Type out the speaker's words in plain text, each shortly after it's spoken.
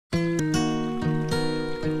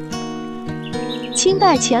清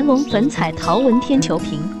代乾隆粉彩桃纹天球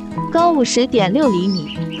瓶，高50.6厘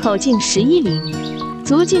米，口径11厘米，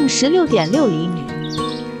足径16.6厘米。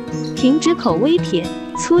瓶直口微撇，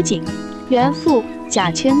粗颈，圆腹，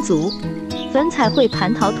假圈足。粉彩绘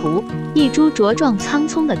蟠桃图，一株茁壮苍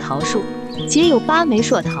葱的桃树，结有8枚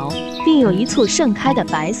硕桃，并有一簇盛开的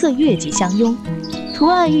白色月季相拥。图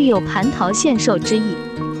案寓有蟠桃献寿之意。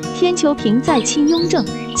天球瓶在清雍正、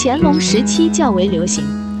乾隆时期较为流行，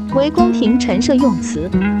为宫廷陈设用瓷。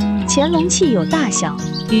乾隆器有大小，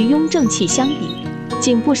与雍正器相比，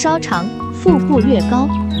颈部稍长，腹部略高。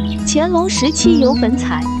乾隆时期有粉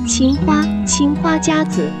彩、青花、青花加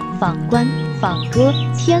紫、仿冠、仿鸽、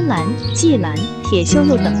天蓝、霁蓝、铁锈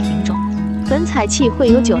釉等品种。粉彩器绘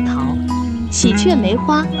有9桃，喜鹊梅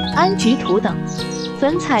花、鹌菊图等。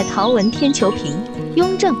粉彩桃纹天球瓶，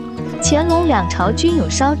雍正、乾隆2朝均有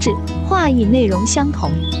烧制，画意内容相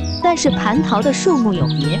同，但是蟠桃的数目有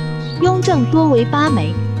别，雍正多为8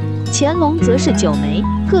枚，乾隆则是9枚，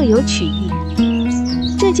各有取意。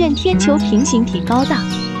这件天球瓶形体高大，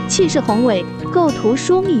气势宏伟，构图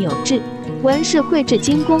疏密有致，纹饰绘制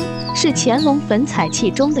精工，是乾隆粉彩器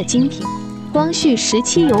中的精品。光绪时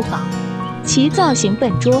期有仿，其造型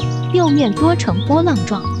笨拙，釉面多呈波浪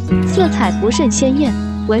状，色彩不甚鲜艳，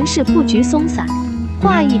纹饰布局松散，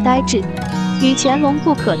画意呆滞，与乾隆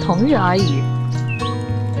不可同日而语。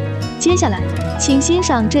接下来，请欣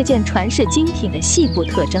赏这件传世精品的细部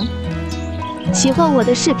特征。喜欢我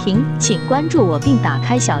的视频，请关注我并打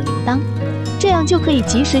开小铃铛，这样就可以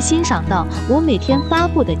及时欣赏到我每天发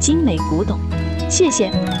布的精美古董。谢谢。